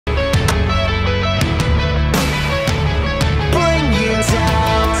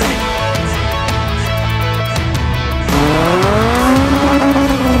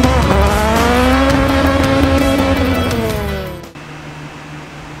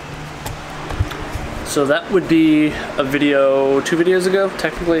So that would be a video 2 videos ago,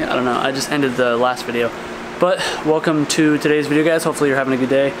 technically. I don't know, I just ended the last video. But welcome to today's video, guys. Hopefully you're having a good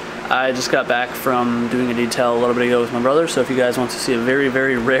day. I just got back from doing a detail a little bit ago with my brother, so if you guys want to see a very,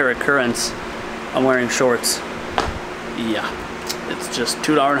 very rare occurrence, I'm wearing shorts. Yeah, it's just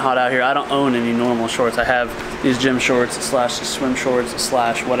too darn hot out here. I don't own any normal shorts. I have these gym shorts slash swim shorts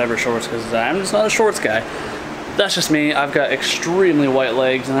slash whatever shorts because I'm just not a shorts guy. That's just me. I've got extremely white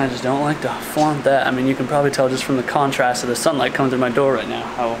legs and I just don't like to flaunt that. I mean, you can probably tell just from the contrast of the sunlight coming through my door right now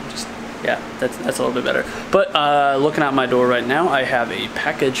how just, yeah, that's a little bit better. But looking out my door right now, I have a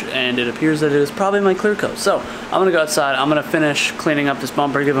package and it appears that it is probably my clear coat. So I'm gonna go outside, I'm gonna finish cleaning up this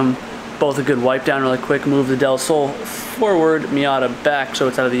bumper, give them both a good wipe down really quick, move the Del Sol forward, Miata back so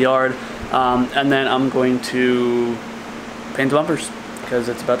it's out of the yard, and then I'm going to paint the bumpers because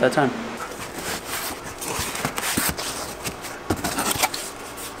it's about that time.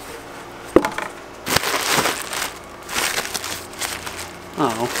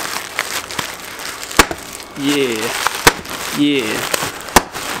 Oh. Yeah. Yeah.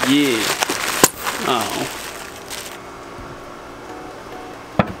 Yeah. Oh.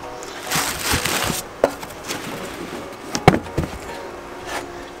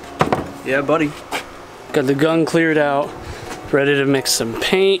 Yeah, buddy. Got the gun cleared out, ready to mix some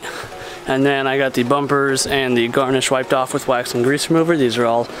paint, and then I got the bumpers and the garnish wiped off with wax and grease remover. These are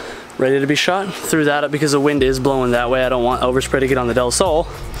all ready to be shot. Threw that up because the wind is blowing that way. I don't want overspray to get on the Del Sol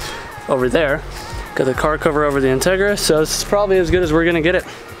over there. Got the car cover over the Integra, so this is probably as good as we're gonna get it.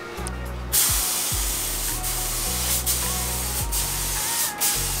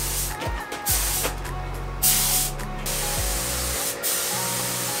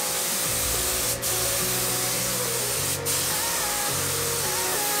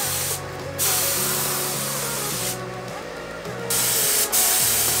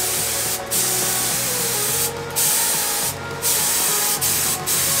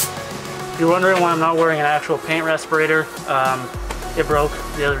 If you're wondering why I'm not wearing an actual paint respirator, it broke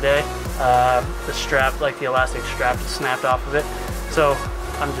the other day. The strap, like the elastic strap, just snapped off of it. So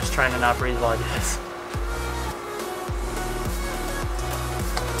I'm just trying to not breathe while I do this.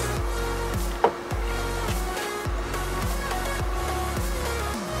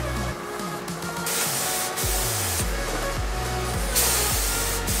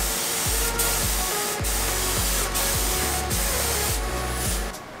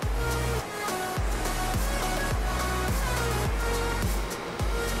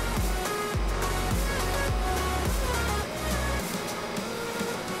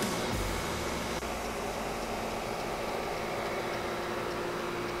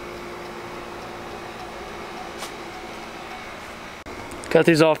 Got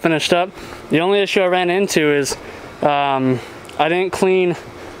these all finished up. The only issue I ran into is I didn't clean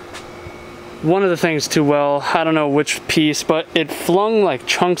one of the things too well. I don't know which piece, but it flung like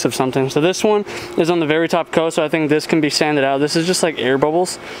chunks of something. So this one is on the very top coat, so I think this can be sanded out. This is just like air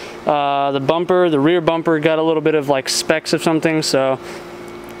bubbles. The bumper, the rear bumper got a little bit of like specks of something, so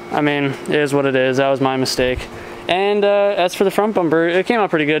I mean, it is what it is. That was my mistake. And as for the front bumper, it came out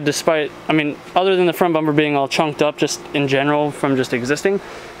pretty good despite, I mean, other than the front bumper being all chunked up just in general from just existing,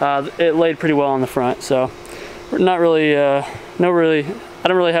 it laid pretty well on the front. So we're not really, I don't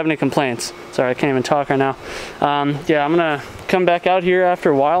really have any complaints. Sorry, I can't even talk right now. Yeah, I'm gonna come back out here after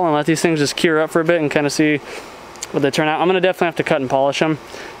a while and let these things just cure up for a bit and kind of see what they turn out. I'm gonna definitely have to cut and polish them.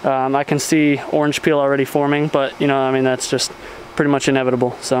 I can see orange peel already forming, but you know, I mean, that's just pretty much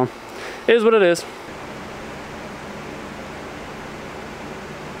inevitable. So it is what it is.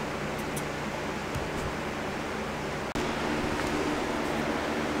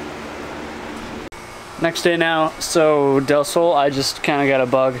 Next day now, so Del Sol, I just kind of got a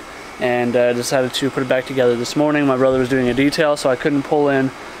bug and decided to put it back together this morning. My brother was doing a detail, so I couldn't pull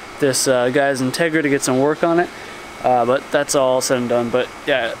in this guy's Integra to get some work on it, but that's all said and done. But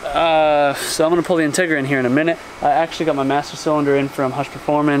yeah, so I'm gonna pull the Integra in here in a minute. I actually got my master cylinder in from Hush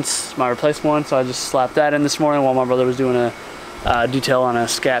Performance, my replacement one, so I just slapped that in this morning while my brother was doing a detail on a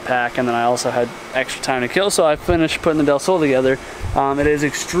scat pack, and then I also had extra time to kill, so I finished putting the Del Sol together. It is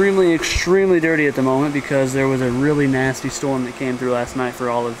extremely dirty at the moment because there was a really nasty storm that came through last night for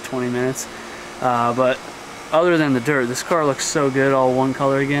all of 20 minutes. But other than the dirt, this car looks so good, all one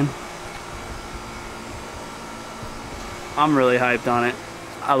color again. I'm really hyped on it.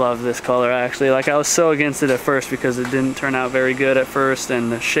 I love this color actually. Like, I was so against it at first because it didn't turn out very good at first,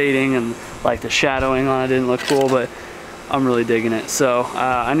 and the shading and like the shadowing on it didn't look cool, but I'm really digging it. So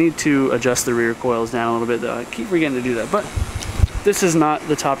I need to adjust the rear coils down a little bit though. I keep forgetting to do that, but this is not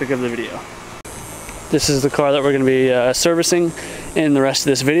the topic of the video. This is the car that we're going to be servicing in the rest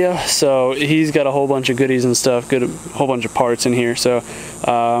of this video. So he's got a whole bunch of goodies and stuff, a whole bunch of parts in here. So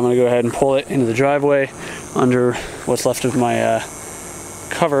I'm gonna go ahead and pull it into the driveway under what's left of my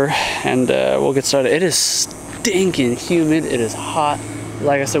cover, and we'll get started. It is stinking humid. It is hot.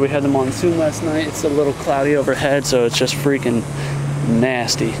 Like I said, we had the monsoon last night. It's a little cloudy overhead, so it's just freaking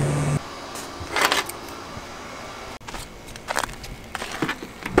nasty.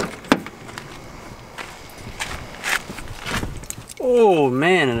 Oh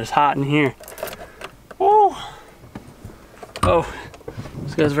man, it is hot in here. Oh, oh,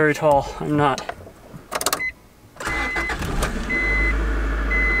 this guy's very tall. I'm not.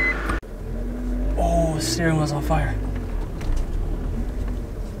 Oh, the steering wheel's on fire.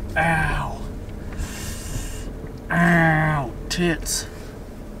 Ow. Ow, tits.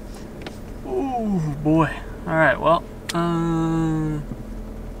 Oh boy. All right, well,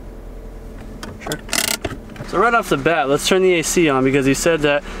 sure. So right off the bat, let's turn the AC on because he said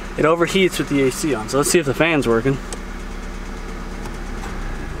that it overheats with the AC on. So let's see if the fan's working.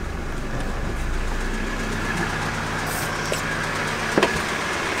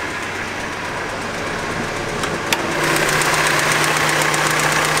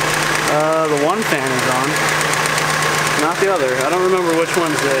 The one fan is on, not the other. I don't remember which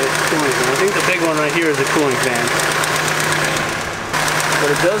one's the cooling fan. I think the big one right here is the cooling fan.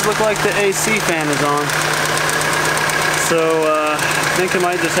 But it does look like the AC fan is on. So I think it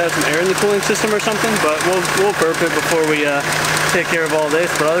might just have some air in the cooling system or something, but we'll burp it before we take care of all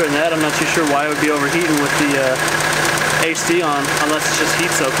this. But other than that, I'm not too sure why it would be overheating with the AC on, unless it's just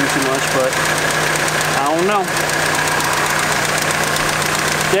heat soaking too much, but I don't know.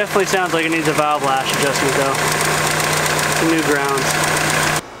 Definitely sounds like it needs a valve lash adjustment though. Some new grounds.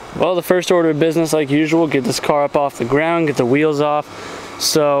 Well, the first order of business, like usual, get this car up off the ground, get the wheels off.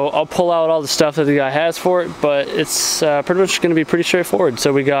 So I'll pull out all the stuff that the guy has for it, but it's pretty much going to be pretty straightforward.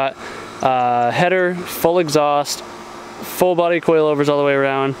 So we got header, full exhaust, full body coilovers all the way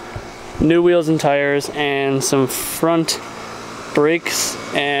around, new wheels and tires, and some front brakes,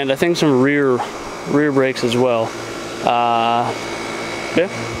 and I think some rear brakes as well. Yeah,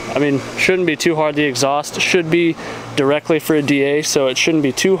 I mean, shouldn't be too hard. The exhaust should be directly for a DA, so it shouldn't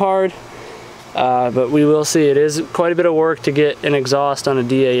be too hard. But we will see. It is quite a bit of work to get an exhaust on a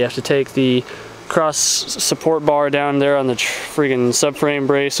DA. You have to take the cross support bar down there on the freaking subframe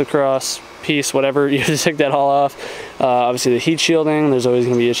brace across piece, whatever. You have to take that all off. Obviously the heat shielding, there's always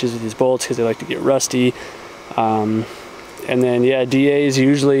going to be issues with these bolts because they like to get rusty. And then yeah, DAs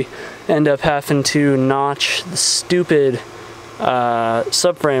usually end up having to notch the stupid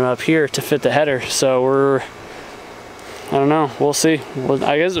subframe up here to fit the header. So I don't know, we'll see.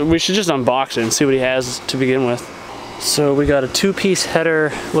 I guess we should just unbox it and see what he has to begin with. So we got a two-piece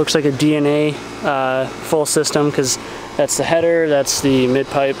header, looks like a DNA full system, because that's the header, that's the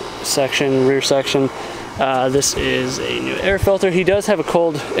mid-pipe section, rear section. This is a new air filter. He does have a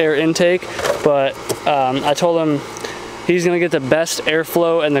cold air intake, but I told him he's gonna get the best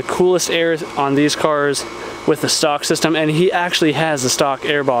airflow and the coolest air on these cars with the stock system, and he actually has the stock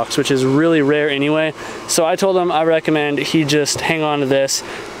air box, which is really rare anyway. So I told him I recommend he just hang on to this,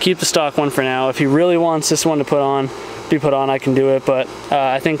 keep the stock one for now. If he really wants this one to be put on, I can do it, but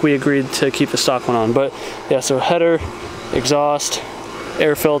I think we agreed to keep the stock one on. But yeah, so header, exhaust,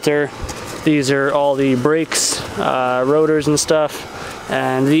 air filter, these are all the brakes, rotors and stuff,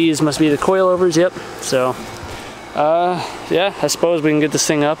 and these must be the coilovers. Yep. So yeah, I suppose we can get this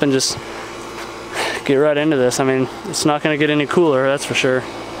thing up and just get right into this. I mean, it's not going to get any cooler, that's for sure.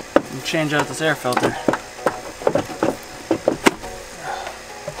 Change out this air filter.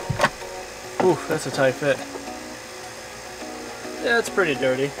 Ooh, that's a tight fit. Yeah, it's pretty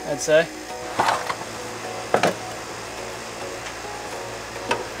dirty, I'd say.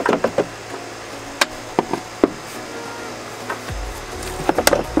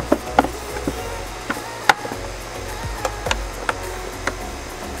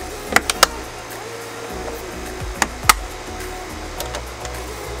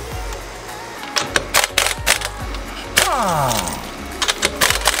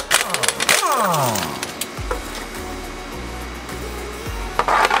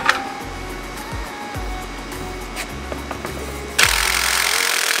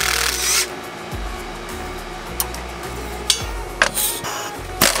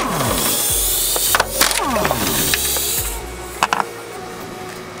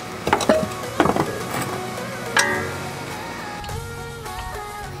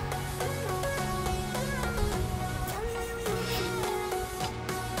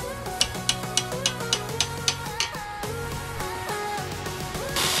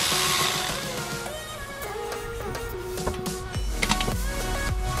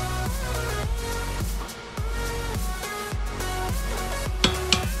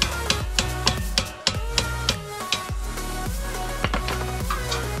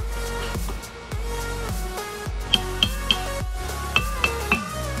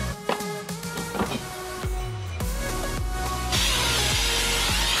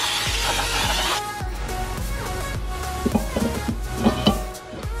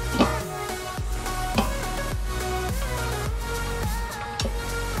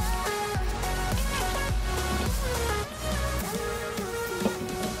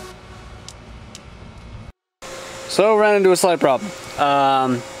 So ran into a slight problem.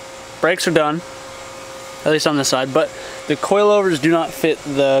 Brakes are done, at least on this side, but the coilovers do not fit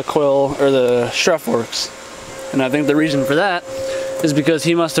the coil or the strut forks. And I think the reason for that is because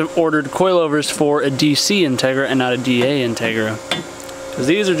he must have ordered coilovers for a DC Integra and not a DA Integra. Because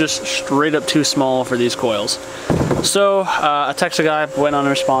these are just straight up too small for these coils. So I texted a guy, waiting on a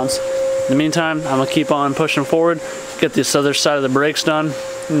response. In the meantime, I'm gonna keep on pushing forward, get this other side of the brakes done,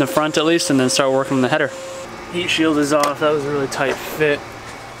 in the front at least, and then start working on the header. Heat shield is off, that was a really tight fit.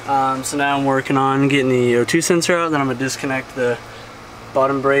 So now I'm working on getting the O2 sensor out, then I'm gonna disconnect the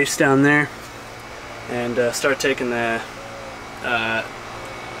bottom brace down there and start taking the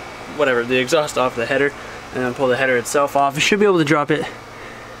the exhaust off the header, and then pull the header itself off. I should be able to drop it,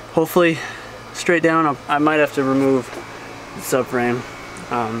 hopefully, straight down. I might have to remove the subframe.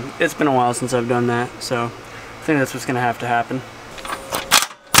 It's been a while since I've done that, so I think that's what's gonna have to happen.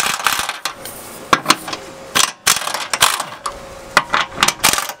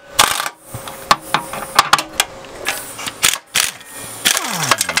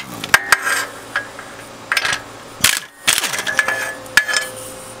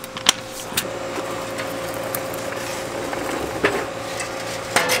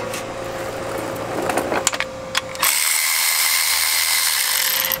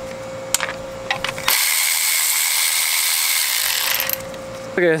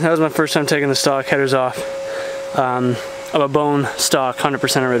 Okay, that was my first time taking the stock headers off. I'm a bone stock,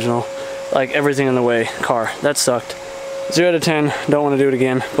 100% original, like everything in the way car. That sucked. 0 out of 10, don't want to do it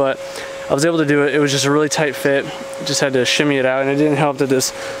again, but I was able to do it. It was just a really tight fit. Just had to shimmy it out, and it didn't help that this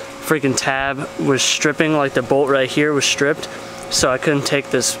freaking tab was stripping, like the bolt right here was stripped, so I couldn't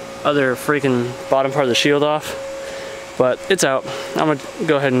take this other freaking bottom part of the shield off. But it's out. I'm gonna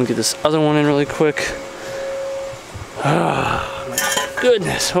go ahead and get this other one in really quick.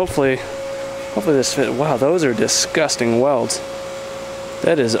 Goodness, hopefully this fit. Wow, those are disgusting welds.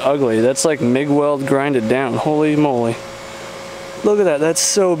 That is ugly. That's like MIG weld grinded down. Holy moly. Look at that, that's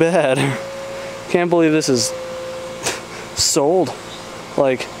so bad. Can't believe this is sold.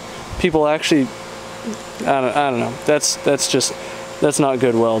 Like, people actually, I don't know. That's not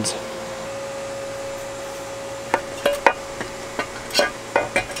good welds.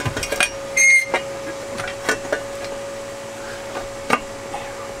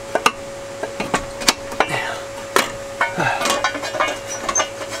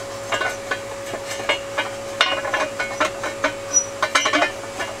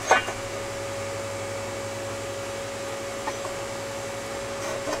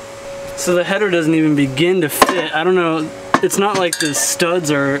 So the header doesn't even begin to fit. I don't know, it's not like the studs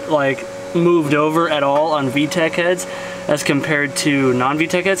are like moved over at all on VTEC heads as compared to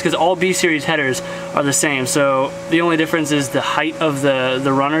non-VTEC heads, because all B-series headers are the same. So the only difference is the height of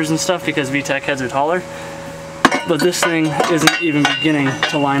the runners and stuff, because VTEC heads are taller. But this thing isn't even beginning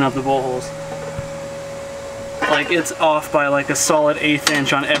to line up the bolt holes. Like, it's off by like a solid 1/8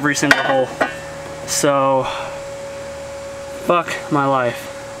 inch on every single hole. So, fuck my life.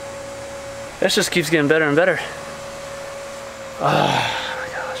 This just keeps getting better and better. Oh my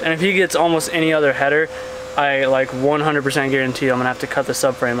gosh. And if he gets almost any other header, I like 100% guarantee I'm gonna have to cut the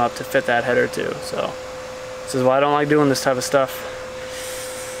subframe up to fit that header too. So this is why I don't like doing this type of stuff.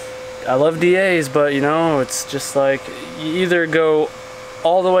 I love DAs, but you know, it's just like you either go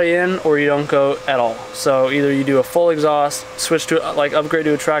all the way in or you don't go at all. So either you do a full exhaust, switch to like upgrade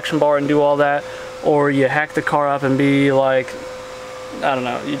to a traction bar and do all that, or you hack the car up and be like, I don't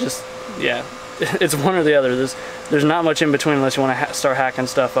know, you just, yeah, it's one or the other. There's not much in between unless you want to start hacking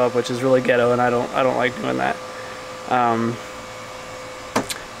stuff up, which is really ghetto, and I don't like doing that.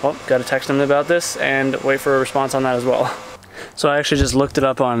 Well, got to text him about this and wait for a response on that as well. So I actually just looked it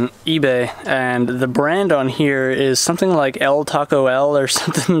up on eBay, and the brand on here is something like El Taco L or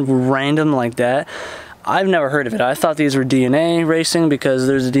something random like that. I've never heard of it. I thought these were DNA Racing because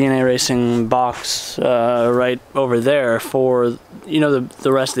there's a DNA Racing box right over there for, you know,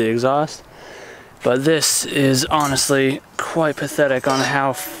 the rest of the exhaust. But this is honestly quite pathetic on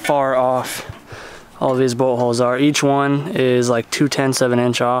how far off all of these bolt holes are. Each one is like 2/10 of an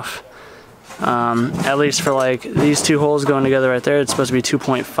inch off. At least for like these two holes going together right there, it's supposed to be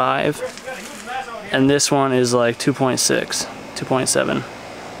 2.5. And this one is like 2.6, 2.7.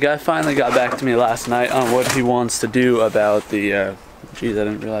 Guy finally got back to me last night on what he wants to do about the geez, I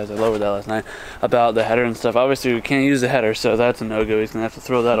didn't realize I lowered that last night, about the header and stuff. Obviously we can't use the header, so that's a no-go. He's gonna have to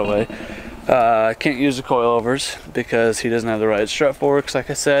throw that away. Can't use the coilovers because he doesn't have the right strut forks,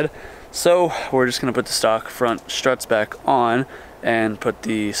 like I said. So we're just gonna put the stock front struts back on and put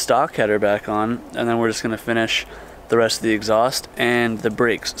the stock header back on, and then we're just gonna finish the rest of the exhaust and the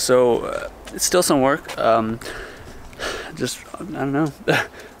brakes. So it's still some work. just, I don't know.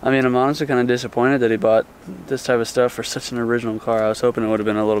 I mean, I'm honestly kind of disappointed that he bought this type of stuff for such an original car. I was hoping it would have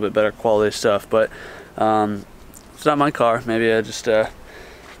been a little bit better quality stuff, but it's not my car. Maybe I just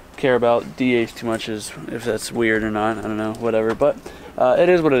care about DH too much, as if that's weird or not. I don't know, whatever. But it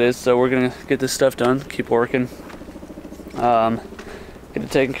is what it is, so we're gonna get this stuff done, keep working, get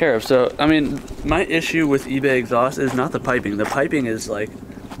it taken care of. So, I mean, my issue with eBay exhaust is not the piping. The piping is like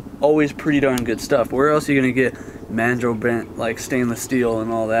always pretty darn good stuff. Where else are you gonna get mandrel bent like stainless steel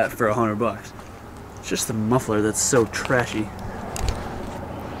and all that for $100? It's just the muffler that's so trashy.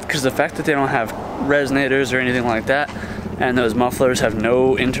 Because the fact that they don't have resonators or anything like that, and those mufflers have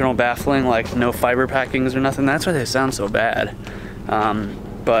no internal baffling, like no fiber packings or nothing, that's why they sound so bad.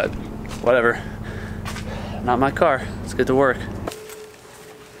 But whatever, not my car. Let's get to work.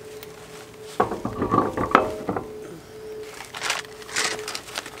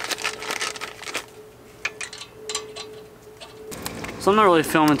 So I'm not really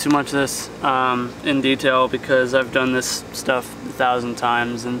filming too much of this in detail because I've done this stuff 1,000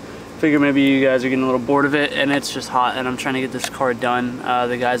 times and figure maybe you guys are getting a little bored of it, and it's just hot and I'm trying to get this car done.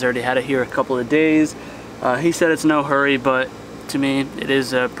 The guy's already had it here a couple of days. He said it's no hurry, but to me it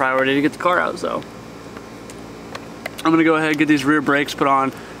is a priority to get the car out, so I'm gonna go ahead and get these rear brakes put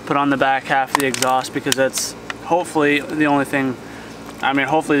on the back half of the exhaust, because that's hopefully the only thing. I mean,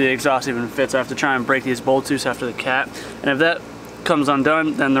 hopefully the exhaust even fits. I have to try and break these bolt loose after the cat, and if that comes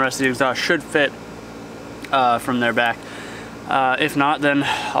undone, then the rest of the exhaust should fit from their back. If not, then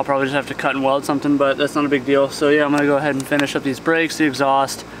I'll probably just have to cut and weld something, but that's not a big deal. So yeah, I'm gonna go ahead and finish up these brakes, the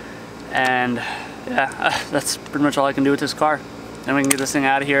exhaust, and yeah, that's pretty much all I can do with this car. And we can get this thing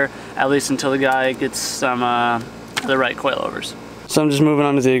out of here, at least until the guy gets some the right coilovers. So I'm just moving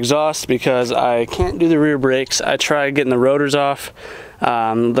on to the exhaust because I can't do the rear brakes. I tried getting the rotors off,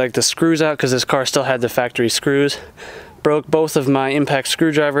 like the screws out, because this car still had the factory screws. Broke both of my impact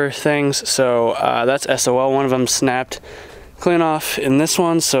screwdriver things, so that's SOL. One of them snapped clean off in this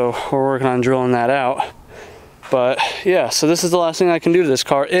one, so we're working on drilling that out. But yeah, so this is the last thing I can do to this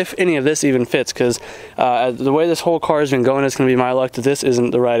car, if any of this even fits, because the way this whole car has been going, it's going to be my luck that this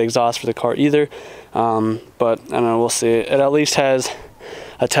isn't the right exhaust for the car either. But I don't know, we'll see. It at least has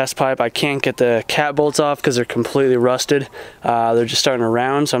a test pipe. I can't get the cat bolts off because they're completely rusted. They're just starting to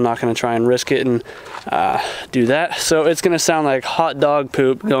round, so I'm not going to try and risk it and do that. So it's going to sound like hot dog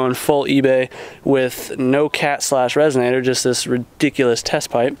poop going full eBay with no cat/resonator, just this ridiculous test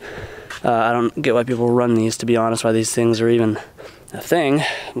pipe. I don't get why people run these, to be honest, why these things are even a thing.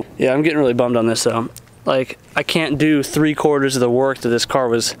 Yeah, I'm getting really bummed on this though. Like, I can't do 3/4 of the work that this car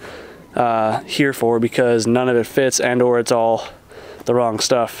was here for, because none of it fits, and or it's all the wrong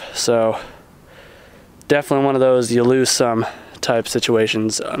stuff. So definitely one of those you lose some type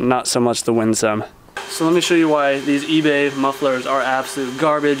situations, not so much the win some. So let me show you why these eBay mufflers are absolute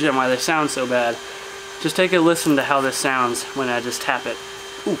garbage and why they sound so bad. Just take a listen to how this sounds when I just tap it.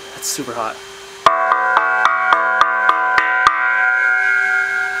 Ooh, that's super hot.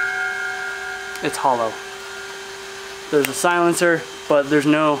 It's hollow. There's a silencer, but there's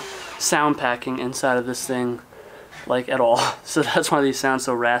no sound packing inside of this thing, like, at all. So that's why these sound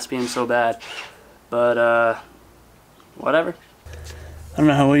so raspy and so bad. But whatever. I don't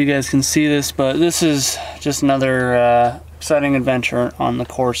know how well you guys can see this, but this is just another exciting adventure on the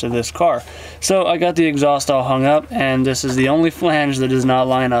course of this car. So I got the exhaust all hung up, and this is the only flange that does not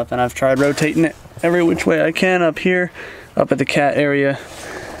line up, and I've tried rotating it every which way I can up here, up at the cat area,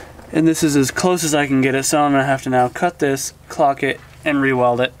 and this is as close as I can get it, so I'm gonna have to now cut this, clock it, and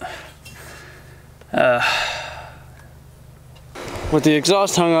re-weld it. With the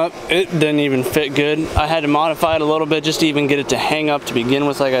exhaust hung up, it didn't even fit good. I had to modify it a little bit just to even get it to hang up to begin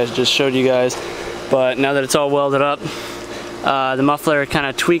with, like I just showed you guys. But now that it's all welded up, the muffler kind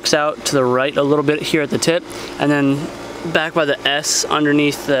of tweaks out to the right a little bit here at the tip, and then back by the S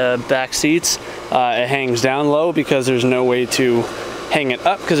underneath the back seats, it hangs down low because there's no way to hang it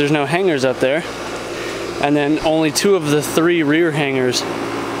up because there's no hangers up there. And then only 2 of the 3 rear hangers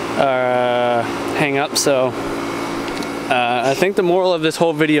hang up, so I think the moral of this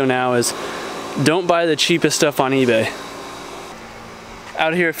whole video now is don't buy the cheapest stuff on eBay.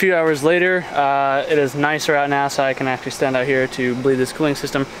 Out here a few hours later, it is nicer out now, so I can actually stand out here to bleed this cooling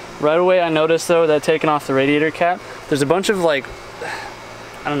system. Right away I noticed though that taking off the radiator cap, there's a bunch of, like,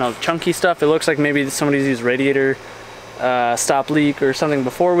 I don't know, chunky stuff. It looks like maybe somebody's used radiator stop leak or something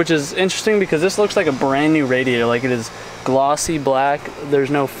before, which is interesting because this looks like a brand new radiator. Like, it is glossy black. There's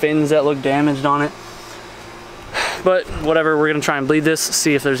no fins that look damaged on it. But whatever, we're gonna try and bleed this,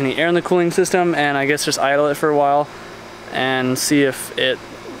 see if there's any air in the cooling system, and I guess just idle it for a while and see if it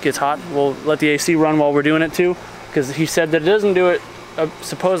gets hot. We'll let the AC run while we're doing it too, because he said that it doesn't do it,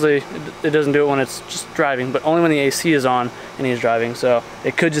 supposedly it doesn't do it when it's just driving, but only when the AC is on and he's driving. So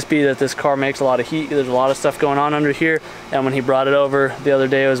it could just be that this car makes a lot of heat. There's a lot of stuff going on under here, and when he brought it over the other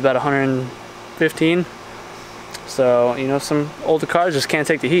day it was about 115. So, you know, some older cars just can't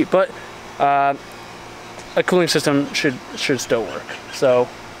take the heat, but a cooling system should still work. So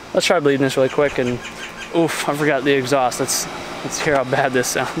let's try bleeding this really quick. And oof, I forgot the exhaust. Let's hear how bad this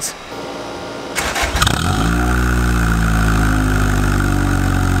sounds.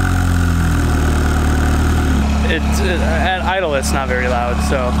 At idle it's not very loud,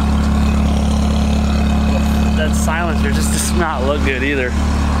 so that silencer just does not look good either.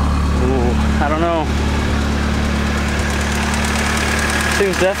 Ooh, I don't know.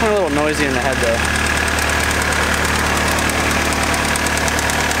 Seems definitely a little noisy in the head though.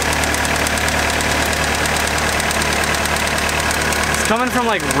 It's coming from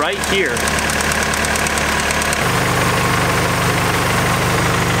like right here.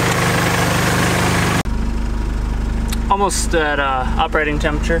 Almost at operating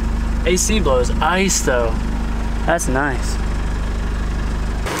temperature. AC blows ice though. That's nice.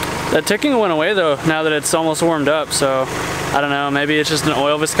 That ticking went away though now that it's almost warmed up, so I don't know, maybe it's just an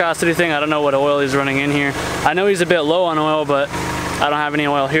oil viscosity thing. I don't know what oil he's running in here. I know he's a bit low on oil, but I don't have any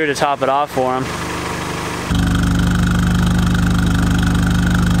oil here to top it off for him.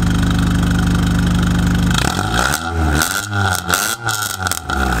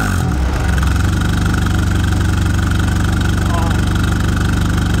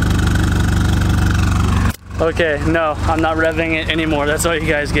 Okay, no, I'm not revving it anymore. That's all you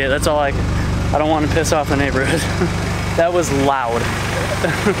guys get. That's all I don't want to piss off the neighborhood. That was loud.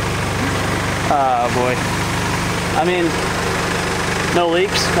 Oh boy. I mean, no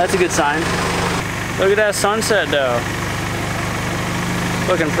leaks. That's a good sign. Look at that sunset though.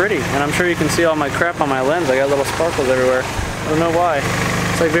 Looking pretty. And I'm sure you can see all my crap on my lens. I got little sparkles everywhere. I don't know why.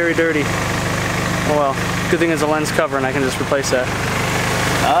 It's like very dirty. Oh well. Good thing it's a lens cover and I can just replace that.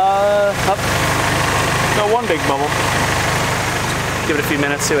 Up. Got one big bubble. Give it a few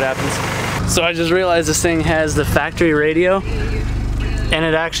minutes, see what happens. So I just realized this thing has the factory radio and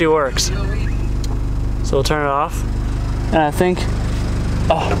it actually works. So we'll turn it off. And I think,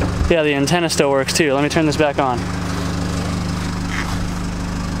 oh yeah, the antenna still works too. Let me turn this back on.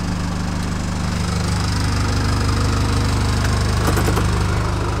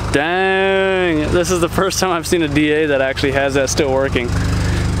 Dang, this is the first time I've seen a DA that actually has that still working.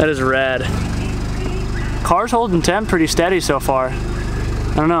 That is rad. Car's holding temp pretty steady so far.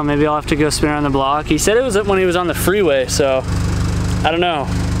 I don't know, maybe I'll have to go spin around the block. He said it was when he was on the freeway, so I don't know.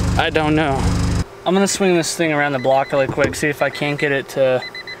 I'm gonna swing this thing around the block really quick, see if I can't get it to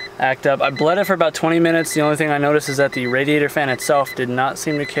act up. I bled it for about 20 minutes. The only thing I noticed is that the radiator fan itself did not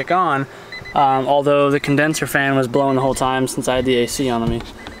seem to kick on, although the condenser fan was blowing the whole time since I had the AC on. Let me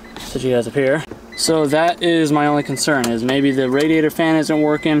set you guys up here. So that is my only concern, is maybe the radiator fan isn't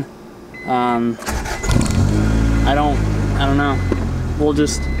working. I don't know. We'll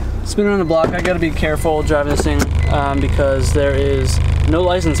just spin around the block. I gotta be careful driving this thing because there is no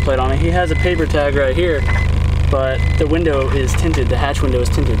license plate on it. He has a paper tag right here, but the window is tinted. The hatch window is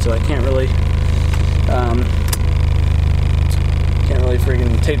tinted, so I can't really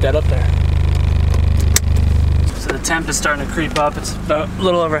freaking tape that up there. So the temp is starting to creep up. It's about a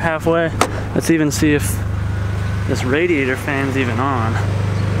little over halfway. Let's even see if this radiator fan's even on.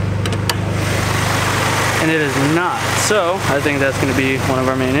 And it is not. So I think that's gonna be one of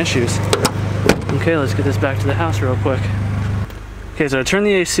our main issues. Okay, let's get this back to the house real quick. Okay, so I turned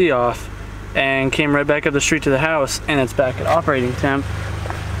the AC off and came right back up the street to the house, and it's back at operating temp.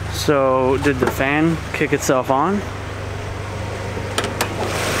 So did the fan kick itself on?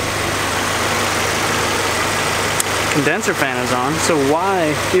 Condenser fan is on. So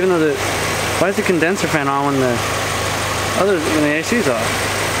why, even though why is the condenser fan on when the AC is off?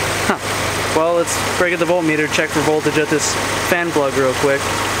 Huh. Well, let's break at the voltmeter, check for voltage at this fan plug real quick.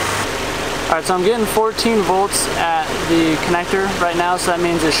 Alright, so I'm getting 14 volts at the connector right now, so that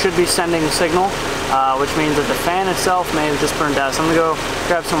means it should be sending a signal, which means that the fan itself may have just burned out. So I'm going to go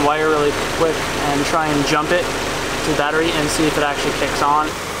grab some wire really quick and try and jump it to the battery and see if it actually kicks on.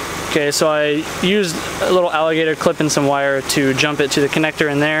 Okay, so I used a little alligator clip and some wire to jump it to the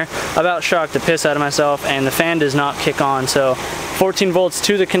connector in there. About shocked the piss out of myself, and the fan does not kick on. So 14 volts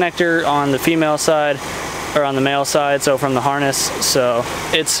to the connector on the female side, or on the male side, so from the harness. So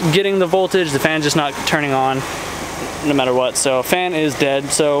it's getting the voltage, the fan's just not turning on no matter what. So fan is dead,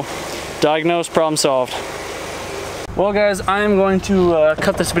 so diagnosed, problem solved. Well guys, I'm going to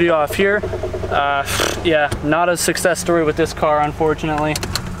cut this video off here. Yeah, not a success story with this car, unfortunately.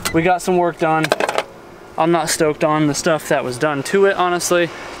 We got some work done. I'm not stoked on the stuff that was done to it, honestly,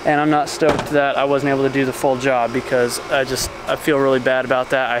 and I'm not stoked that I wasn't able to do the full job, because I feel really bad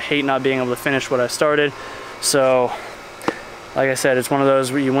about that. I hate not being able to finish what I started. So like I said, it's one of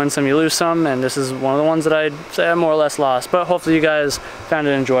those where you win some, you lose some, and this is one of the ones that I'd say I more or less lost. But hopefully you guys found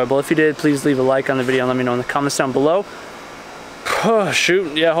it enjoyable. If you did, please leave a like on the video and let me know in the comments down below. Oh,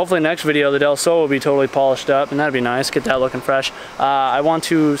 shoot, yeah, hopefully next video the Del Sol will be totally polished up, and that'd be nice, get that looking fresh. I want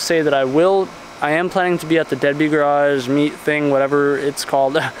to say that I am planning to be at the Deadbeat Garage meet thing, whatever it's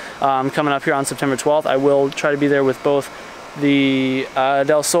called, coming up here on September 12th. I will try to be there with both the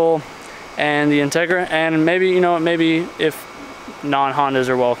Del Sol and the Integra, and maybe, you know, maybe if non-Hondas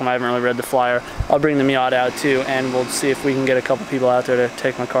are welcome, I haven't really read the flyer, I'll bring the Miata out too, and we'll see if we can get a couple people out there to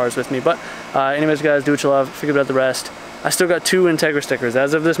take my cars with me. But anyways, guys, do what you love, forget about the rest. I still got 2 Integra stickers.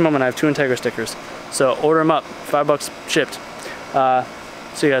 As of this moment, I have 2 Integra stickers. So order them up, $5 shipped.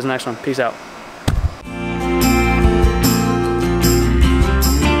 See you guys in the next one. Peace out.